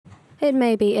It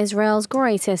may be Israel's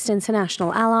greatest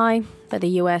international ally, but the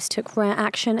US took rare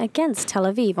action against Tel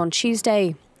Aviv on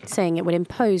Tuesday, saying it would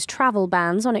impose travel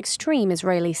bans on extreme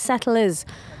Israeli settlers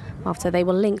after they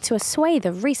were linked to a swathe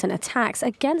of recent attacks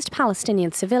against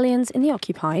Palestinian civilians in the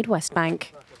occupied West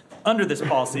Bank. Under this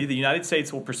policy, the United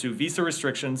States will pursue visa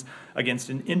restrictions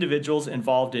against individuals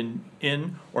involved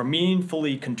in or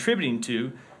meaningfully contributing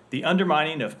to the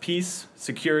undermining of peace,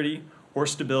 security, or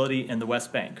stability in the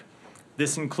West Bank.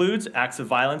 This includes acts of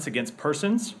violence against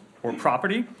persons or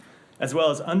property, as well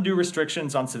as undue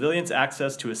restrictions on civilians'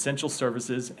 access to essential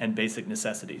services and basic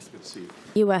necessities.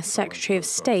 U.S. Secretary of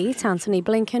State Antony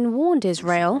Blinken warned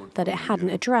Israel that it hadn't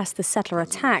addressed the settler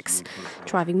attacks,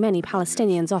 driving many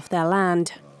Palestinians off their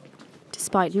land.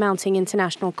 Despite mounting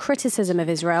international criticism of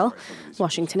Israel,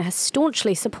 Washington has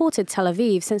staunchly supported Tel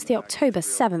Aviv since the October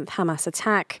 7th Hamas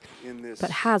attack, but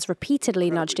has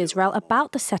repeatedly nudged Israel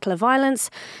about the settler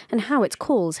violence and how its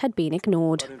calls had been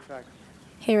ignored.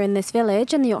 Here in this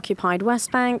village in the occupied West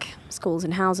Bank, schools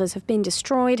and houses have been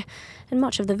destroyed and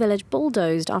much of the village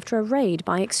bulldozed after a raid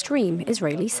by extreme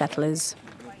Israeli settlers.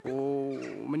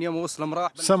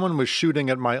 Someone was shooting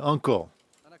at my uncle,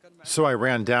 so I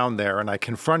ran down there and I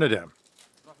confronted him.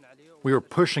 We were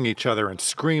pushing each other and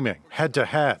screaming, head to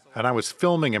head, and I was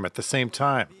filming him at the same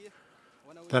time.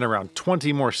 Then around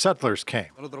 20 more settlers came.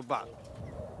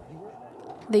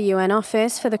 The UN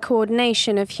Office for the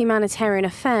Coordination of Humanitarian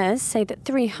Affairs say that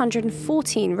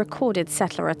 314 recorded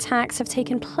settler attacks have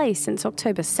taken place since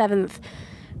October 7th,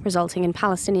 resulting in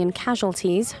Palestinian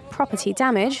casualties, property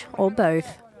damage, or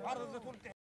both.